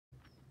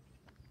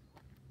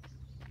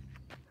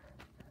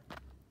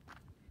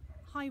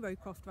Hi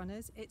Rowcroft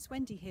runners, it's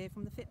Wendy here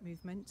from the Fit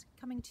Movement,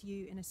 coming to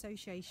you in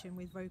association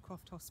with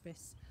Rowcroft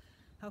Hospice,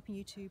 helping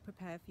you to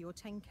prepare for your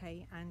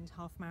 10k and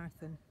half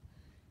marathon.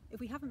 If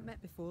we haven't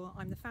met before,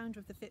 I'm the founder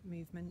of the Fit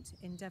Movement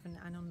in Devon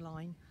and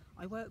online.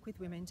 I work with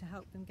women to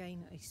help them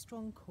gain a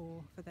strong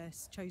core for their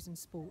chosen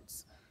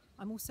sports.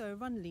 I'm also a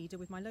run leader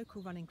with my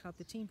local running club,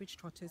 the Teignbridge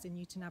Trotters in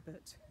Newton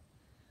Abbot.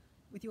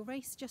 With your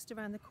race just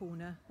around the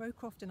corner,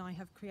 Rowcroft and I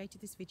have created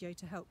this video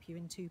to help you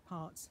in two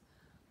parts.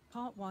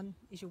 Part 1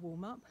 is your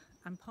warm-up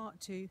and part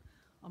 2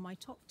 are my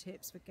top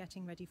tips for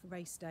getting ready for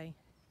race day.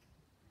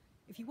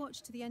 If you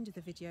watch to the end of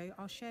the video,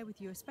 I'll share with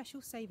you a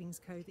special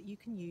savings code that you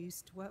can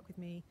use to work with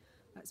me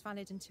that's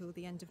valid until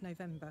the end of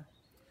November.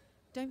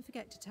 Don't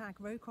forget to tag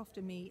Rowcroft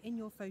and me in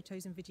your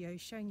photos and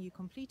videos showing you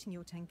completing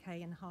your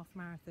 10k and half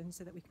marathon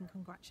so that we can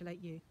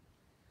congratulate you.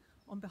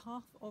 On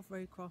behalf of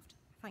Rowcroft,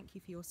 thank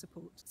you for your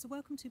support. So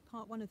welcome to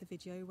part 1 of the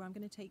video where I'm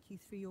going to take you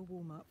through your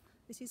warm-up.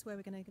 This is where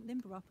we're going to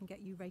limber up and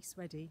get you race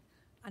ready.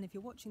 And if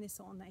you're watching this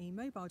on a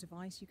mobile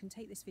device, you can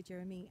take this video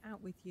and me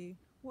out with you,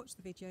 watch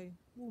the video,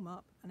 warm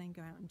up, and then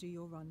go out and do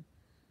your run.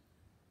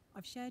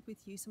 I've shared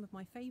with you some of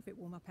my favourite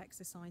warm-up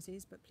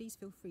exercises, but please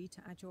feel free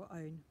to add your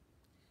own.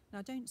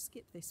 Now don't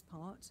skip this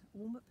part.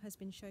 Warm-up has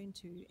been shown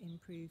to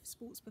improve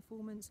sports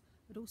performance,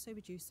 but also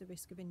reduce the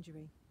risk of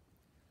injury.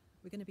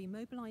 We're going to be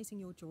mobilising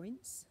your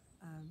joints,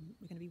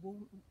 we're going to be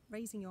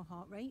raising your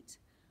heart rate,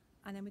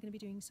 and then we're going to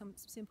be doing some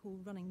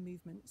simple running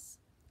movements.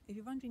 If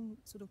you're wondering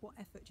sort of what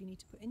effort you need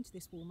to put into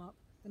this warm-up,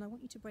 then I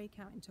want you to break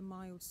out into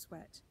mild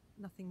sweat,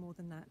 nothing more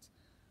than that.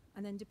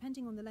 And then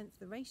depending on the length of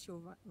the race you're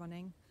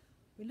running,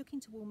 we're looking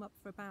to warm up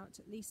for about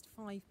at least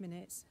 5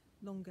 minutes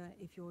longer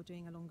if you're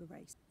doing a longer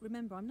race.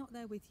 Remember, I'm not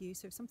there with you,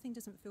 so if something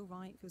doesn't feel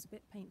right, feels a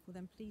bit painful,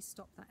 then please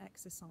stop that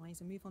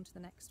exercise and move on to the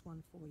next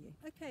one for you.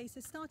 Okay,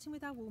 so starting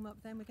with our warm-up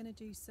then, we're going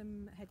to do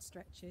some head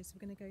stretches.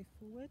 We're going to go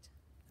forward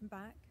and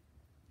back.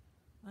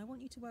 I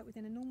want you to work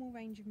within a normal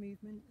range of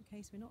movement,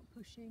 okay, so we're not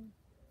pushing,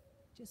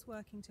 just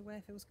working to where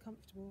it feels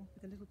comfortable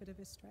with a little bit of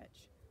a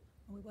stretch.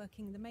 And we're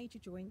working the major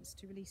joints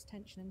to release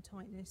tension and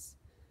tightness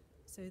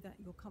so that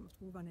you're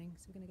comfortable running.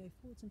 So we're going to go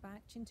forwards and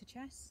back, chin to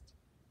chest,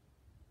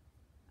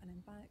 and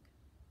then back.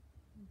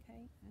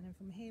 Okay, and then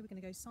from here we're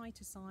going to go side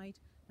to side.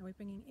 Now we're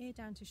bringing ear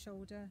down to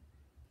shoulder,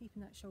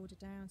 keeping that shoulder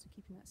down, so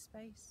keeping that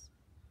space.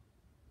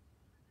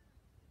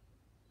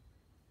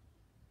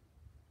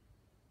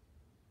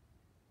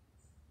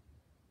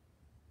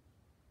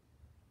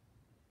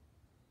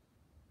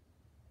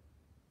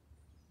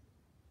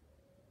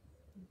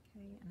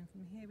 Okay, and then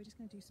from here we're just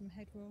going to do some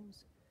head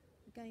rolls,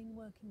 again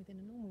working within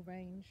a normal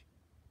range.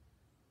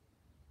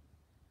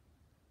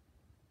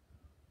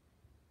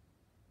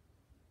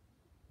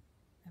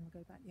 And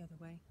we'll go back the other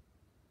way.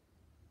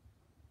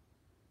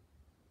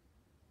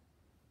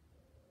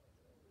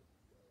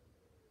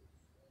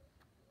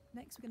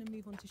 Next we're going to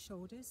move on to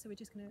shoulders, so we're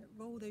just going to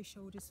roll those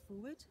shoulders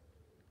forward.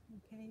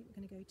 Okay, we're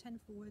going to go 10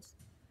 forwards.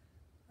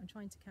 I'm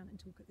trying to count and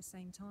talk at the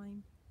same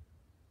time.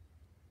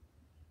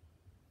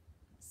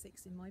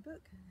 6 in my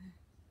book.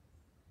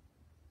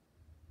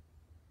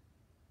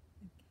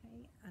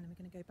 Okay, and we're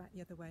going to go back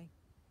the other way,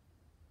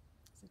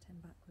 so 10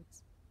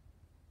 backwards.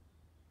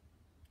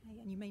 Okay,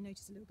 and you may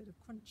notice a little bit of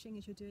crunching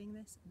as you're doing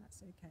this, and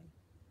that's okay.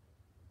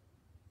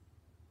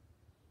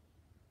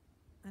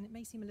 And it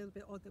may seem a little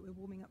bit odd that we're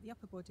warming up the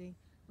upper body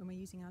when we're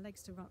using our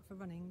legs for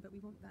running, but we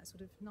want that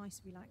sort of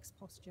nice relaxed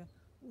posture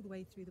all the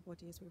way through the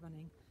body as we're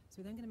running. So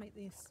we're then going to make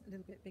this a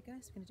little bit bigger,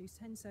 so we're going to do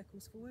 10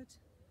 circles forward,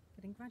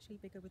 getting gradually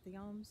bigger with the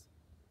arms.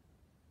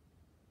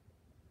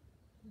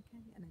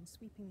 Okay, and then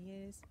sweeping the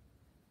ears.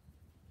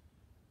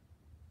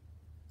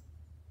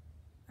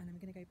 And then we're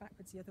going to go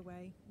backwards the other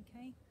way,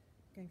 okay?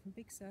 Going from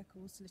big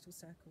circles to little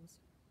circles.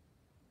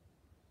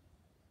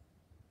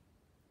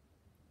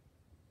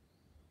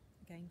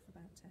 Again for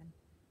about 10.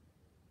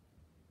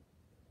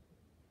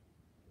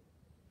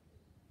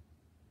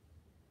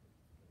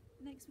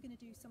 Next we're going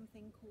to do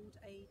something called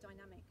a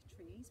dynamic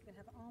tree. So we're going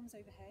to have arms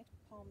overhead,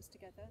 palms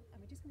together, and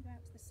we're just going to go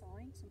out to the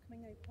side. So I'm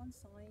coming over one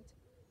side,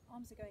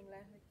 arms are going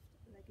left,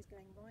 leg is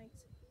going right.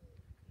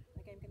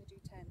 And again we're going to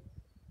do 10.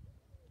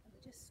 And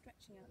we're just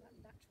stretching out that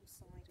lateral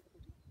side of the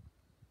body.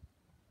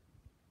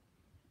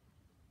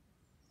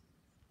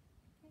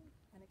 Okay,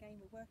 and again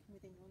we're working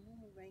within your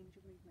normal range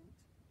of movement.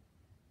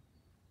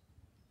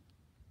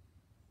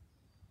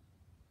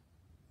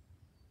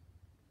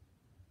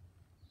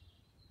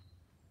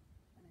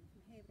 And then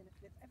from here we're going to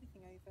flip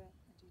everything over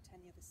and do 10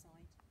 the other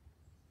side.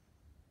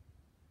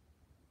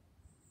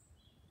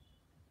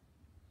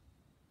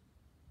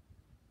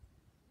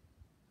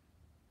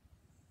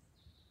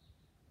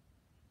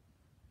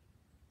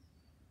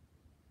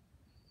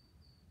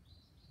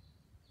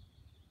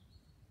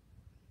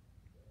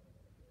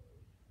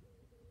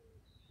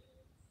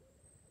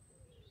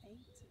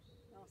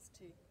 Last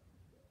 2. 10.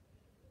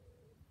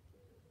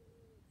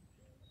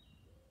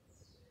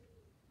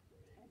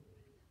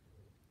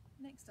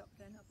 Next up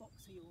then are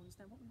boxer yawns.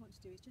 Now what we want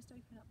to do is just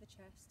open up the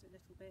chest a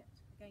little bit,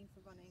 again for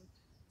running,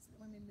 so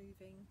that when we're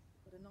moving,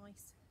 we've got a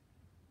nice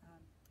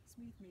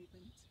smooth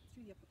movement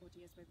through the upper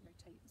body as we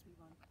rotate as we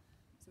run.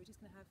 So we're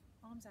just going to have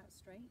arms out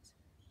straight,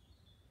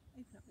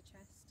 open up the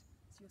chest,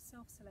 so you're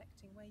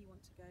self-selecting where you want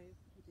to go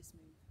with this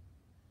move.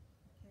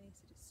 Okay,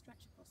 so just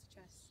stretch across the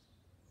chest.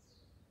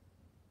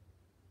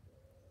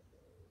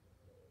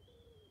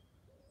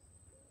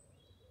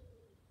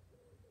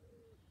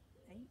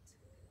 8, 9,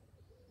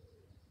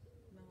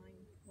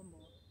 one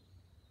more,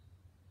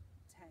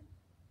 10.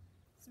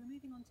 So we're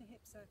moving on to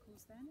hip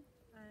circles then,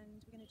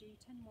 and we're going to do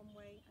 10 one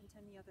way and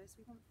 10 the other.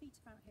 So we want feet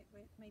about hip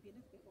width, maybe a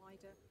little bit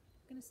wider.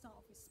 We're going to start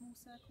off with small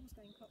circles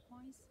going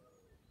clockwise,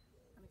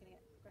 and we're going to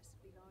get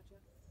progressively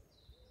larger.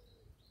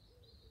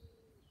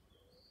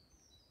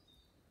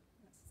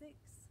 That's 6,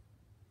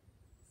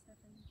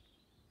 7,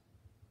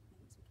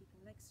 8, so we're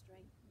keeping legs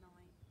straight, 9,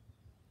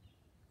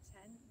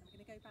 10, and we're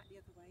going to go back the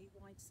other way,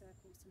 wide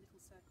circles to little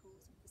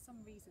circles. For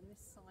some reason this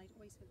side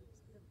always feels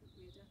a little bit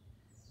weirder.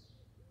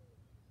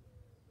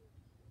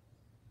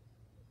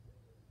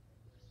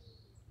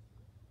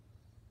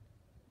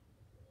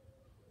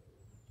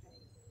 Okay,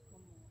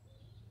 one more.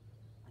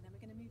 And then we're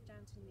going to move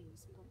down to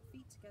knees. We want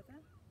feet together,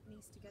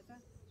 knees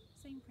together,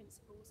 same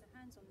principle, so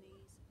hands on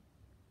knees.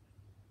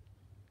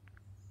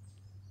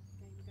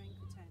 Again, we're going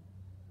for 10.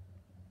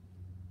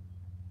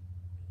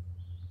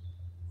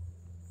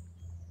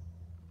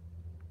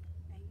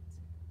 8,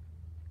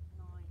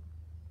 9,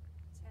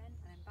 10, and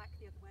then back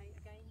the other way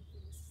again,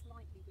 feeling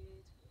slightly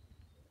weird,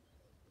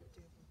 but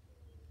doable.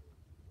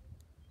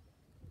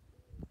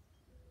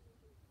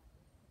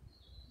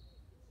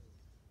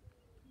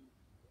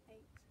 8,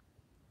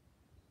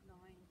 9,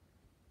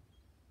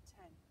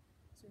 10.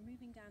 So we're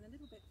moving down a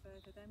little bit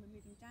further then, we're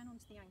moving down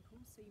onto the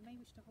ankles, so you may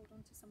wish to hold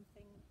on to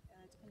something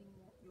depending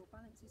on what your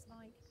balance is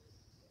like.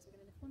 So we're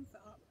going to lift one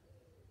foot up,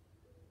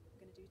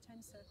 we're going to do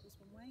 10 circles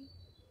one way,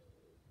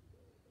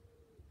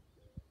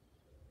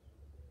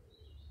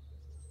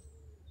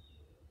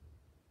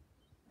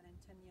 and then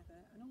 10 the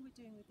other. And all we're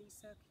doing with these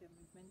circular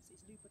movements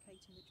is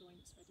lubricating the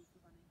joints ready for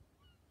running.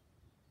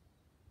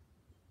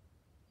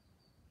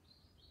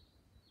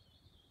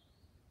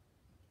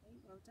 Okay,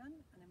 well done,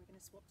 and then we're going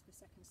to swap to the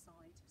second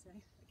side. So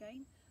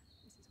again,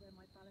 this is where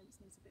my balance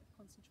needs a bit of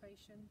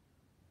concentration.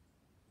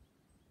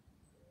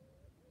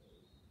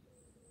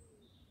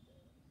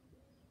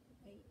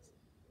 8, 9,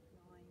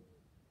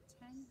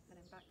 10, and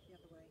then back the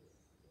other way.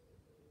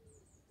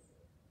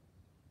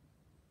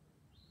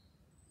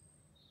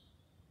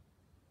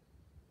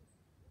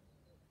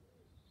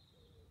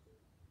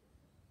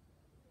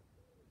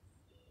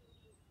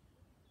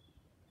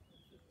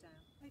 Down.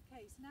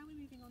 Okay, so now we're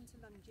moving on to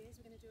lunges.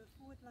 We're going to do a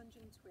forward lunge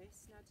and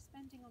twist. Now,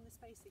 depending on the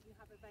space that you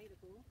have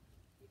available,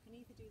 you can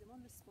either do them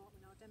on the spot,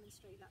 and I'll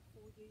demonstrate that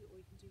for you,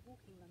 or you can do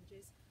walking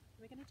lunges.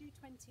 And we're going to do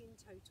 20 in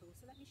total.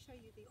 So let me show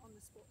you the on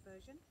the spot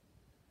version.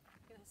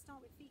 We're going to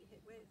start with feet hip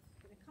width.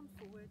 We're going to come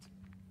forward,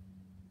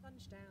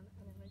 lunge down,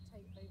 and then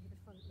rotate over the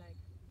front leg.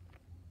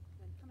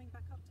 Then coming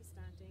back up to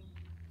standing,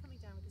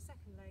 coming down with the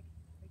second leg,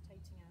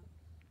 rotating out.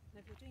 Now,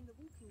 if you're doing the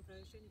walking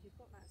version, if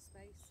you've got that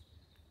space,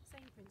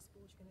 same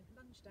principle, you're going to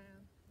lunge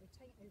down,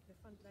 rotate over the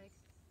front leg,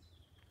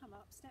 come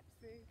up, step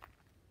through,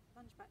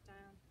 lunge back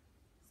down,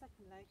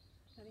 second leg.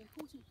 Now the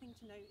important thing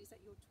to note is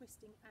that you're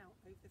twisting out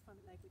over the front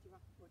leg with your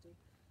upper body.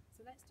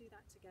 So let's do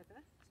that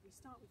together. So we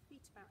start with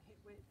feet about hip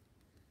width,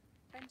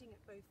 bending at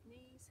both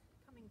knees,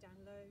 coming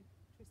down low,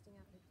 twisting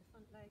out over the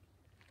front leg,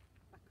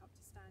 back up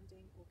to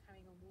standing or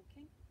carrying on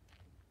walking.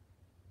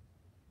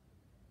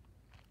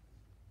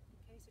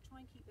 Okay, so try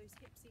and keep those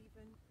hips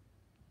even.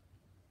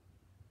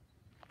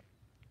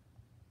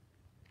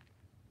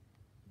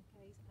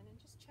 And then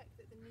just check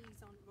that the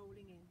knees aren't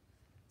rolling in.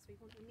 So we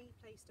want the knee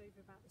placed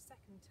over about the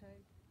second toe.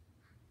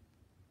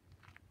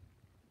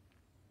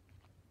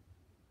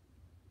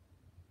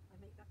 I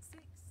make that 6.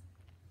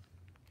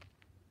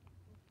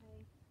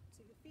 Okay,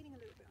 so if you're feeling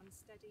a little bit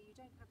unsteady, you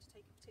don't have to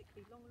take a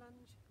particularly long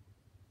lunge.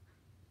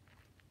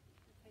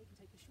 Okay, you can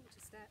take a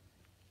shorter step,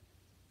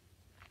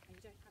 and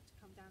you don't have to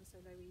come down so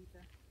low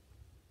either.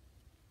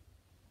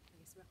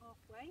 Okay, so we're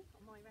halfway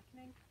on my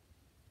reckoning.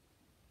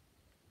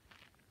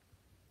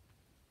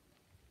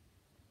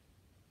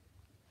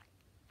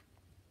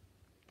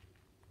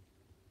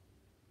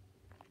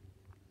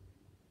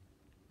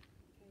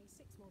 Okay,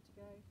 6 more to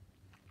go.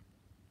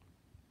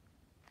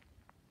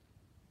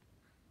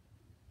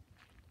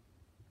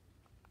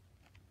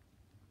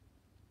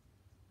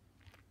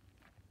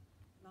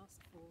 Last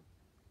 4.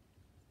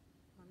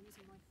 I'm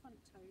using my front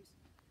toes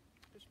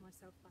to push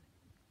myself back.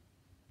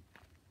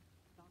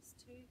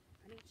 Last 2,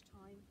 and each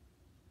time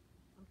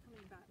I'm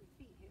coming back with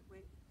feet hip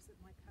width so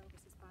that my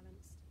pelvis is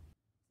balanced.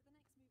 So the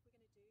next move we're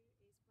going to do is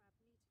grab knee to chest.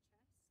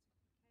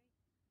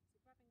 Okay, so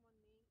grabbing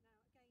one knee.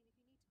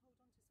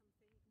 Now again, if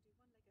you need to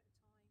hold on to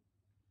something,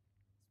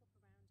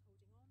 you can do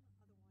one leg at a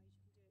time,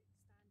 swap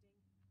around holding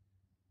on,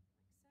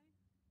 otherwise you can do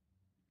it standing like so.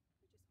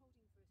 We're just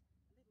holding for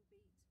a little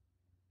beat.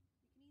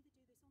 You can either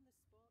do this on the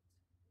spot,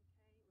 okay,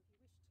 or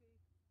if you wish to,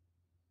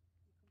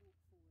 you can walk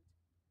forward.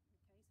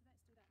 Okay, so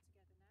let's do that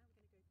together now.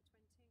 We're going to go for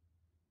 20.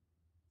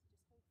 So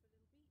just hold for a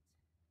little beat.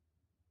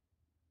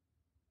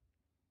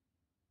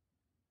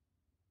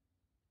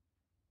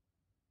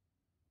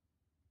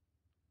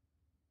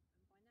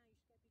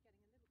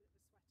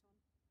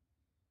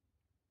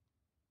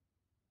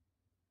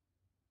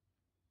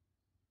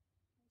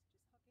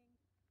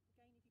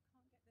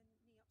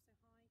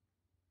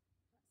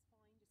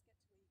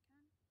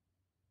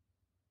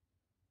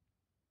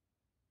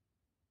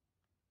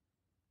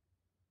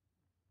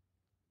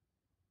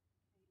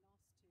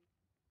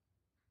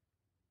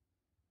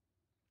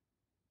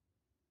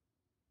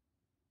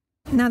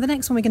 Now the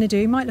next one we're going to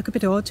do might look a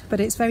bit odd,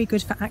 but it's very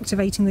good for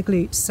activating the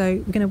glutes. So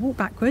we're going to walk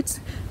backwards,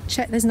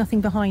 check there's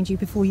nothing behind you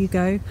before you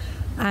go,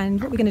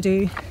 and what we're going to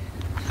do,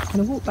 we're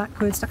going to walk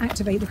backwards to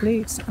activate the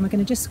glutes, and we're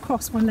going to just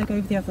cross one leg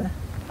over the other,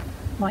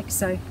 like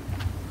so.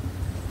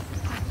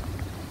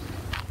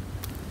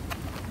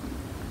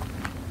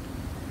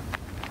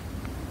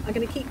 I'm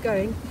going to keep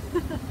going.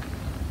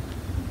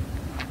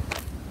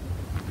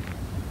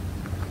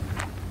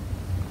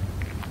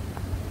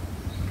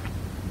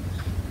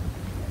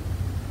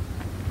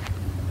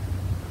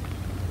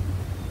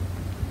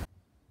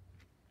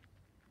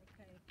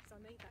 So I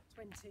made that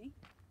 20.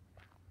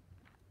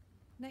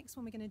 Next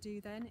one we're going to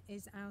do then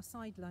is our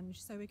side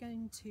lunge. So we're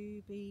going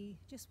to be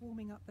just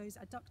warming up those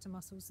adductor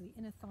muscles, the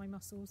inner thigh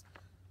muscles,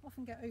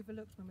 often get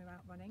overlooked when we're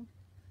out running.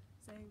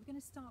 So we're going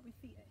to start with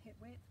feet at hip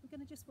width. We're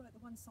going to just work the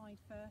one side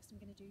first. I'm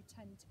going to do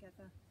 10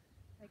 together.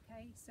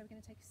 Okay, so we're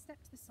going to take a step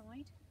to the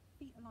side,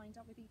 feet are lined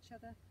up with each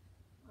other.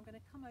 I'm going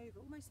to come over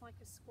almost like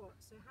a squat.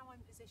 So how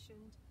I'm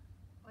positioned,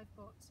 I've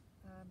got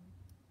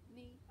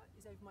knee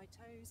is over my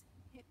toes,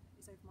 hip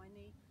is over my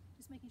knee,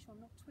 just making sure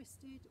I'm not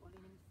twisted or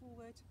leaning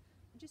forward,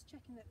 and just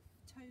checking that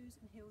toes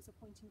and heels are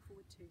pointing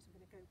forward too. So I'm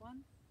going to go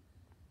 1,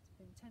 so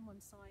doing 10 one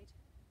side,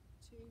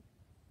 2,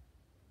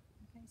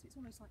 okay, so it's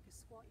almost like a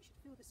squat. You should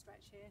feel the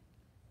stretch here.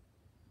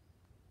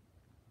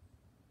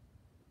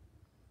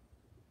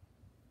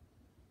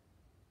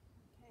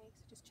 Okay, so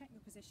just check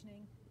your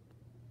positioning,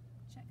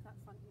 check that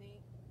front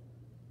knee.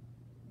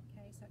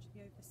 Okay, so that should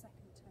be over the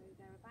second toe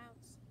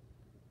thereabouts,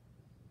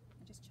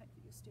 and just check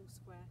that you're still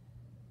square.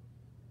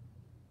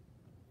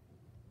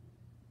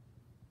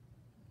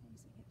 Okay,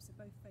 so hips are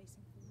both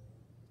facing forward.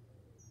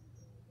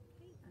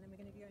 Okay, and then we're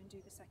going to go and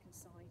do the second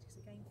side. So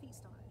again, feet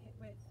start at hip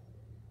width,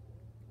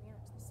 coming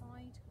out to the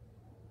side.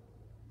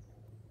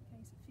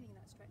 Okay, so feeling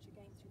that stretch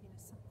again through the inner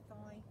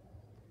thigh,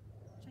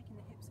 checking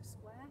the hips are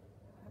square,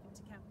 having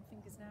to count my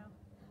fingers now,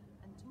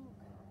 and talk.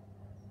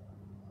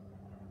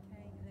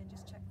 Okay, and then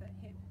just check that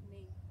hip,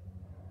 knee,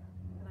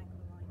 and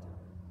ankle are lined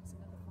up. It's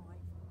another 5.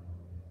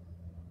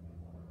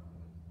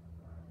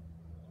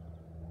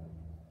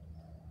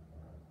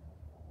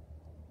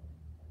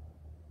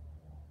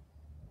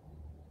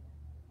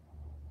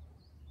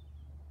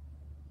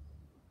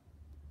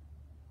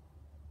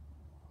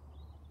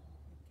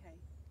 Okay,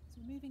 so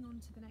we're moving on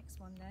to the next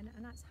one then,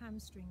 and that's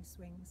hamstring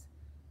swings.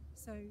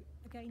 So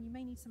again, you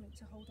may need something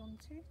to hold on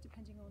to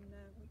depending on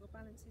what your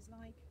balance is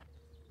like.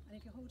 And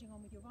if you're holding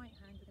on with your right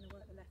hand, we're going to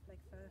work the left leg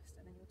first,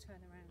 and then you'll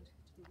turn around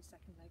to do the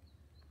second leg.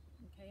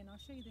 Okay, and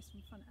I'll show you this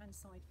from front and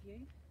side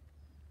view.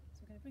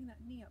 So we're going to bring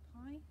that knee up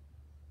high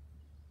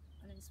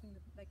and then swing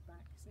the leg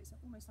back. So it's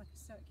almost like a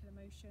circular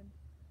motion.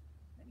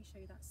 Let me show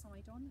you that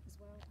side on as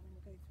well, and then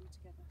we'll go through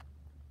together.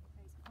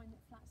 Okay, so find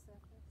that flat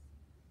surface.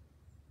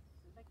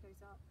 So the leg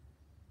goes up,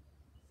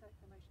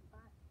 circular motion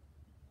back.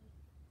 Okay.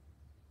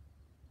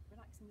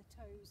 Relaxing the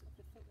toes of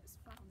the foot that's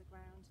flat on the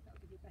ground, that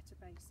will give you a better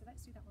base. So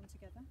let's do that one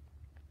together.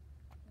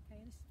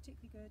 Okay, this is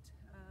particularly good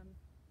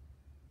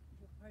if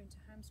you're prone to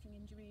hamstring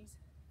injuries.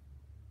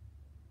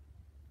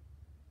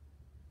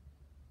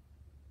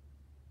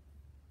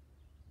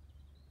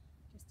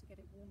 Just to get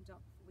it warmed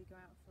up before we go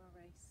out for our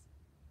race.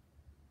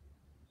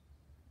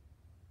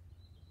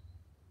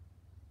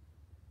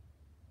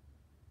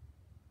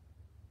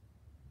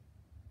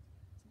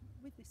 So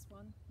with this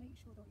one, make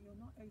sure that you're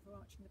not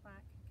overarching the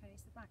back. Okay,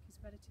 so the back is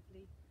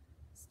relatively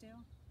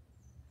still.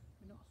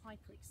 We're not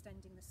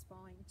hyperextending the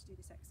spine to do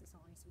this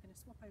exercise. So we're going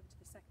to swap over to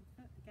the second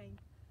foot. Again,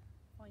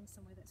 find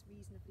somewhere that's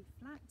reasonably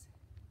flat.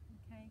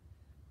 Okay,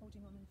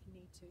 holding on if you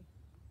need to.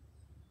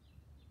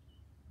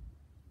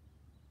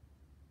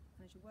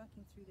 And as you're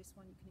working through this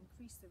one, you can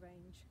increase the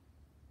range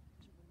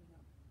as you're warming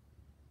up.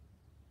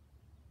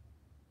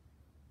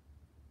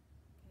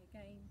 Okay,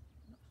 again,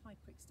 not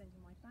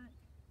hyperextending my back.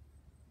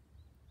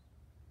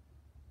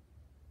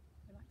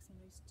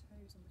 Relaxing those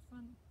toes on the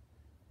front.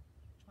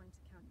 Trying to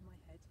count in my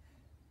head.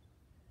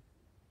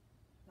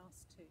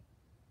 Last 2.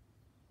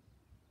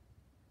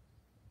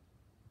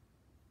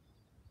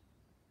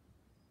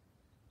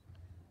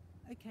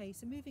 Okay,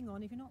 so moving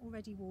on, if you're not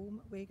already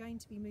warm, we're going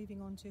to be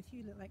moving on to a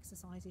few little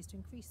exercises to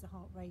increase the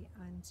heart rate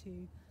and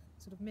to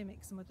sort of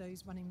mimic some of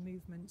those running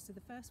movements. So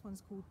the first one's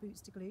called boots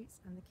to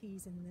glutes, and the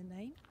key's in the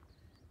name.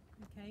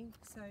 Okay,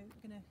 so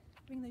we're going to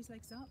bring those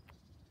legs up.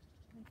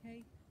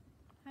 Okay,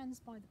 hands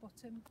by the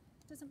bottom.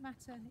 Doesn't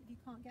matter if you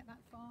can't get that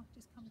far,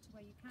 just come to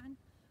where you can.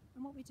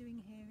 And what we're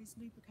doing here is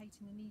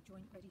lubricating the knee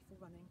joint ready for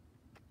running.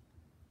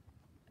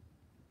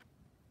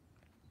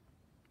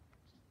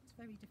 It's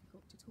very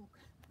difficult to talk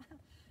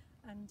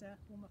and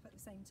warm up at the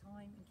same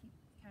time and keep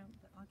count,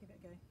 but I'll give it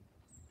a go.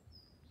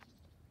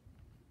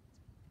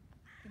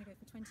 I'm going to go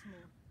for 20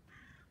 more.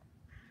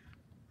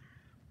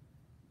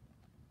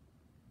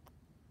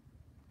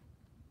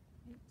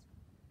 8,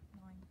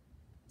 9,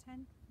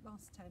 10,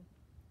 last 10.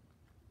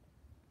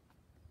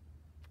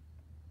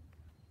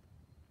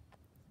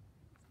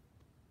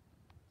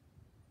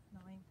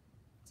 9,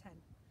 10.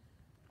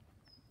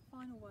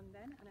 Final one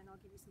then, and then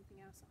I'll give you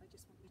something else that I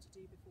just want you to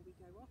do before we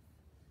go off.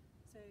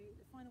 So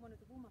the final one of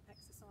the warm-up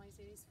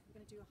exercises, we're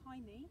going to do a high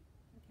knee,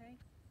 okay?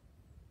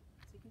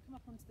 So you can come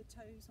up onto the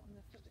toes on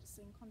the foot that's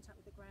in contact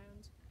with the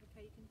ground.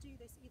 Okay, you can do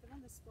this either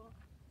on the spot,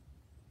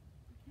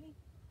 okay,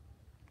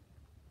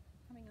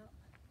 coming up,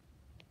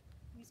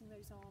 using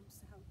those arms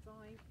to help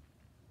drive,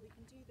 or you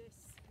can do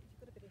this if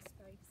you've got a bit of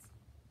space,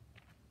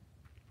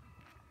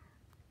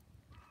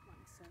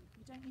 like so.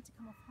 You don't need to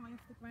come off high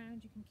off the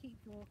ground, you can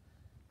keep your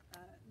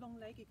long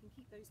leg, you can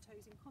keep those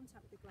toes in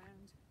contact with the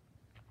ground.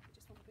 You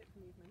just want a bit of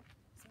movement.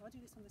 So I'll do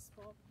this on the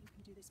spot, you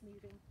can do this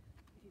moving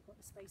if you've got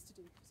the space to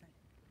do so.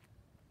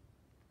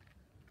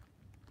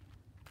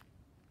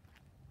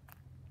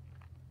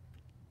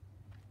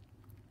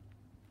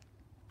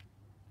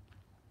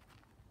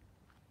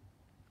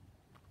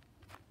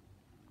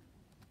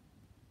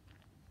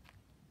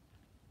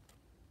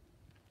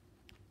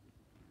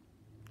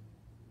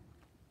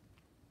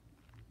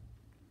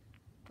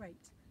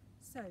 Great,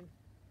 so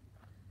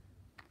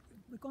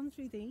we've gone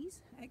through these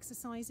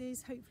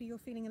exercises. Hopefully you're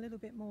feeling a little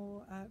bit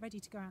more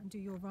ready to go out and do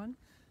your run.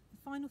 The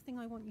final thing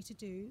I want you to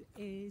do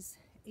is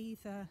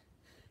either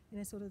in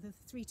a sort of the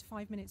 3 to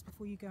 5 minutes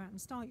before you go out and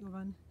start your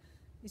run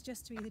is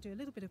just to either do a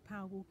little bit of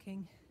power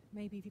walking,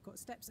 maybe if you've got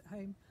steps at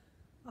home,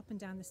 up and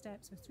down the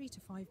steps for 3 to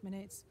 5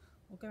 minutes,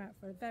 or go out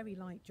for a very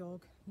light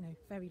jog,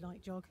 very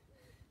light jog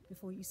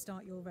before you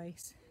start your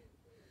race.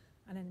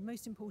 And then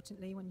most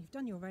importantly, when you've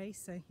done your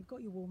race, so you've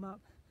got your warm up,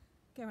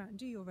 go out and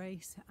do your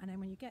race, and then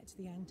when you get to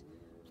the end,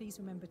 please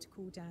remember to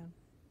cool down.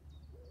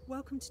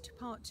 Welcome to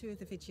part 2 of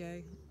the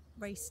video,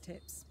 race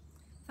tips.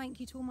 Thank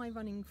you to all my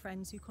running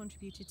friends who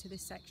contributed to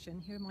this section.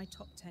 Here are my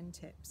top 10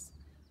 tips.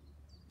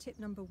 Tip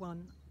number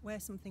 1, wear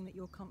something that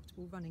you're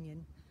comfortable running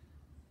in.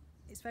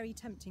 It's very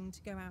tempting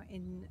to go out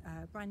in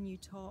a brand new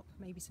top,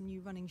 maybe some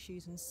new running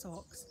shoes and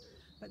socks,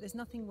 but there's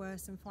nothing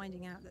worse than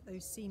finding out that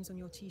those seams on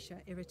your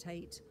t-shirt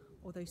irritate,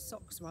 or those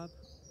socks rub,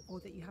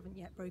 or that you haven't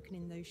yet broken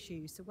in those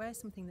shoes. So wear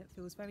something that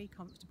feels very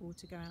comfortable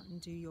to go out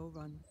and do your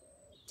run.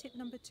 Tip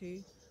number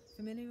 2,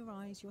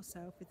 familiarise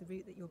yourself with the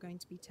route that you're going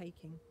to be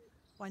taking.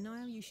 By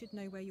now you should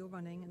know where you're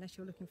running, unless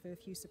you're looking for a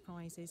few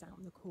surprises out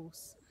on the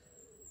course.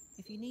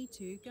 If you need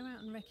to, go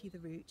out and recce the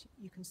route.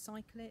 You can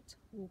cycle it,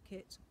 walk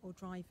it, or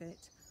drive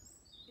it.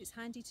 It's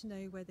handy to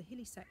know where the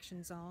hilly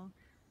sections are,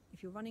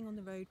 if you're running on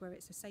the road where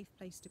it's a safe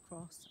place to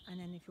cross, and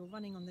then if you're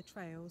running on the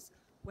trails,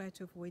 where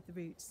to avoid the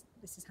routes.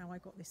 This is how I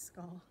got this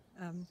scar.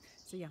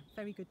 So yeah,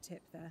 very good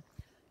tip there.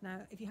 Now,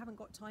 if you haven't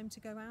got time to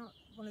go out,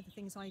 one of the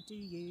things I do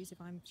use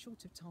if I'm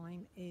short of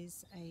time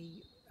is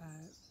a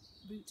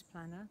route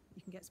planner.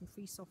 You can get some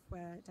free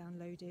software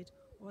downloaded,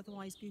 or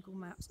otherwise Google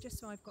Maps, just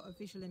so I've got a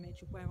visual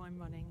image of where I'm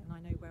running and I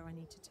know where I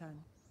need to turn.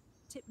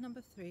 Tip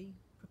number 3,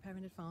 prepare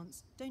in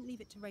advance. Don't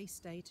leave it to race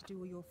day to do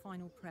all your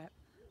final prep.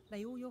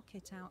 Lay all your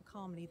kit out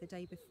calmly the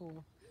day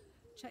before.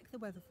 Check the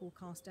weather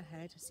forecast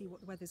ahead, see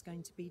what the weather's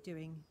going to be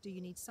doing. Do you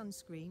need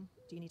sunscreen?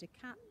 Do you need a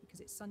cap because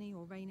it's sunny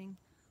or raining?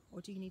 Or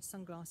do you need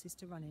sunglasses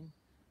to run in?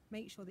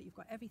 Make sure that you've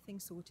got everything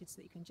sorted so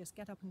that you can just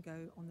get up and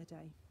go on the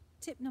day.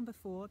 Tip number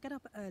 4, get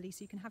up early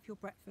so you can have your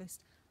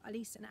breakfast at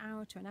least an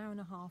hour to an hour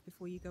and a half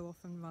before you go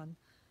off and run.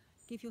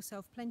 Give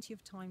yourself plenty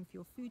of time for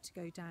your food to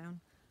go down.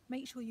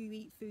 Make sure you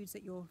eat foods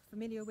that you're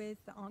familiar with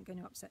that aren't going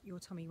to upset your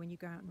tummy when you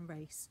go out and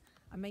race.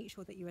 And make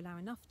sure that you allow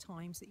enough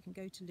time so that you can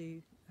go to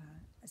loo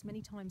as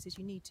many times as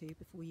you need to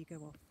before you go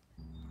off.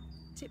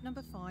 Tip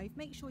number 5,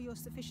 make sure you're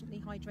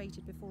sufficiently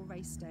hydrated before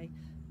race day,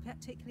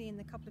 particularly in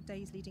the couple of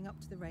days leading up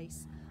to the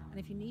race. And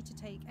if you need to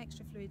take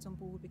extra fluids on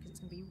board because it's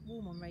going to be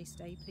warm on race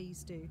day,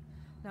 please do.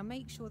 Now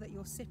make sure that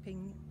you're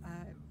sipping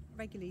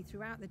regularly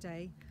throughout the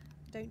day.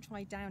 Don't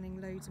try downing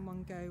loads in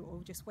one go,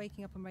 or just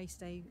waking up on race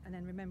day and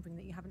then remembering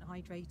that you haven't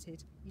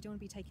hydrated. You don't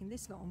want to be taking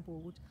this lot on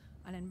board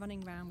and then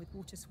running around with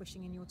water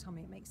swishing in your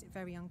tummy. It makes it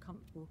very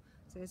uncomfortable.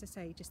 So as I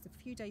say, just a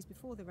few days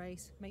before the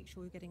race, make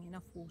sure you're getting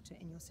enough water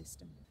in your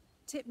system.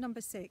 Tip number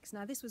 6.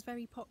 Now this was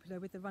very popular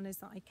with the runners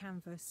that I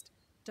canvassed.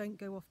 Don't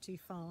go off too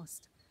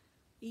fast.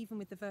 Even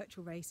with the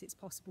virtual race, it's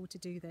possible to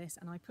do this,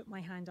 and I put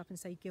my hand up and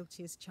say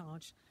guilty as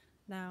charged.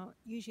 Now,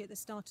 usually at the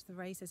start of the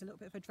race, there's a little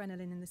bit of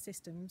adrenaline in the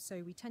system,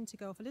 so we tend to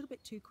go off a little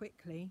bit too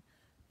quickly,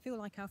 feel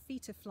like our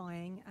feet are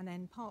flying, and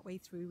then partway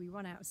through we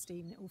run out of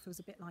steam and it all feels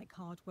a bit like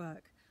hard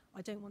work.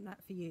 I don't want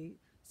that for you.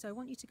 So I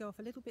want you to go off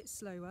a little bit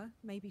slower,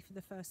 maybe for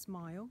the first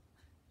mile.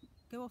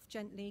 Go off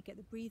gently, get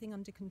the breathing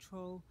under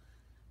control.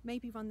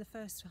 Maybe run the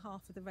first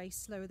half of the race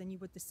slower than you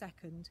would the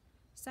second.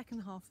 Second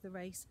half of the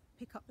race,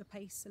 pick up the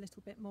pace a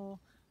little bit more,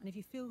 and if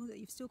you feel that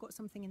you've still got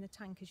something in the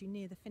tank as you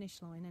near the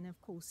finish line, then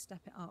of course step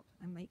it up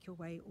and make your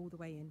way all the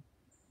way in.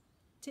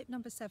 Tip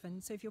number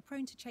 7, so if you're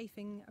prone to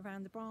chafing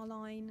around the bra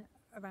line,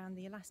 around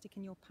the elastic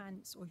in your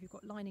pants, or if you've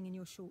got lining in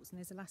your shorts and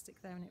there's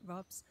elastic there and it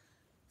rubs,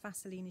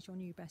 Vaseline is your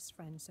new best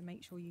friend, so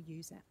make sure you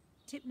use it.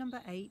 Tip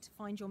number 8,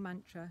 find your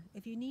mantra.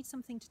 If you need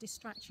something to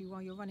distract you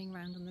while you're running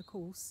around on the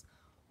course,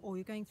 or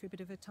you're going through a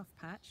bit of a tough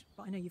patch,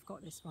 but I know you've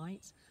got this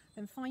right,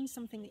 then find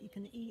something that you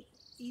can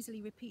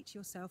easily repeat to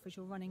yourself as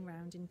you're running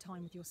around in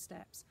time with your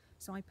steps.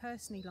 So I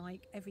personally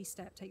like every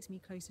step takes me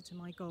closer to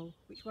my goal,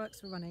 which works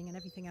for running and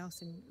everything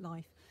else in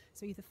life.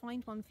 So either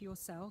find one for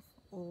yourself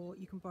or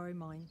you can borrow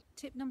mine.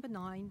 Tip number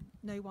 9,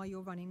 know why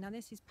you're running. Now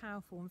this is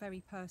powerful and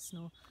very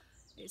personal.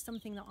 It's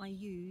something that I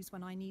use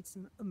when I need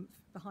some oomph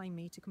behind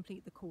me to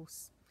complete the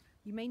course.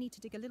 You may need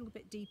to dig a little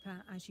bit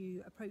deeper as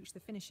you approach the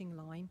finishing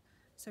line,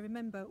 so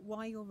remember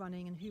why you're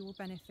running and who will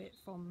benefit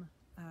from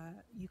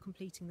you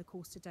completing the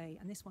course today.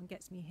 And this one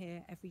gets me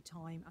here every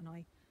time, and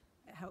it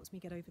helps me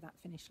get over that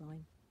finish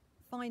line.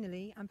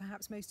 Finally, and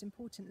perhaps most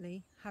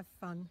importantly, have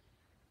fun.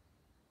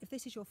 If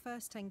this is your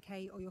first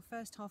 10k or your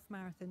first half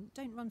marathon,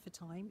 don't run for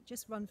time,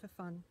 just run for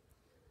fun.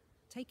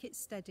 Take it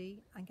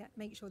steady and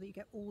make sure that you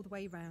get all the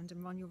way round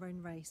and run your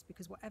own race,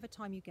 because whatever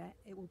time you get,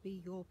 it will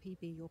be your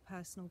PB, your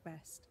personal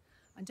best.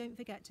 And don't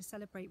forget to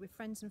celebrate with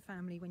friends and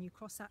family when you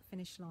cross that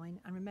finish line,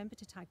 and remember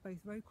to tag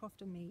both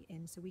Rowcroft and me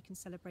in so we can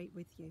celebrate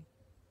with you.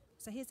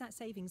 So here's that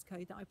savings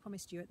code that I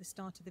promised you at the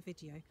start of the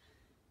video.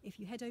 If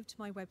you head over to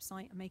my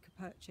website and make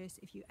a purchase,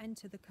 if you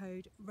enter the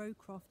code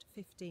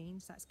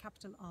Rowcroft15, so that's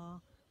capital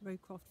R,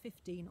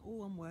 Rowcroft15, all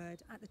one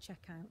word, at the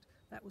checkout,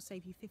 that will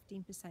save you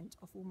 15%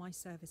 off all my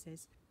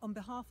services. On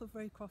behalf of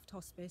Rowcroft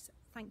Hospice,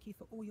 thank you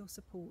for all your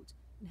support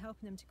in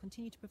helping them to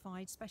continue to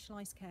provide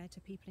specialised care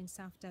to people in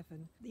South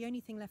Devon. The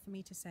only thing left for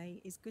me to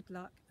say is good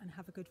luck and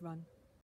have a good run.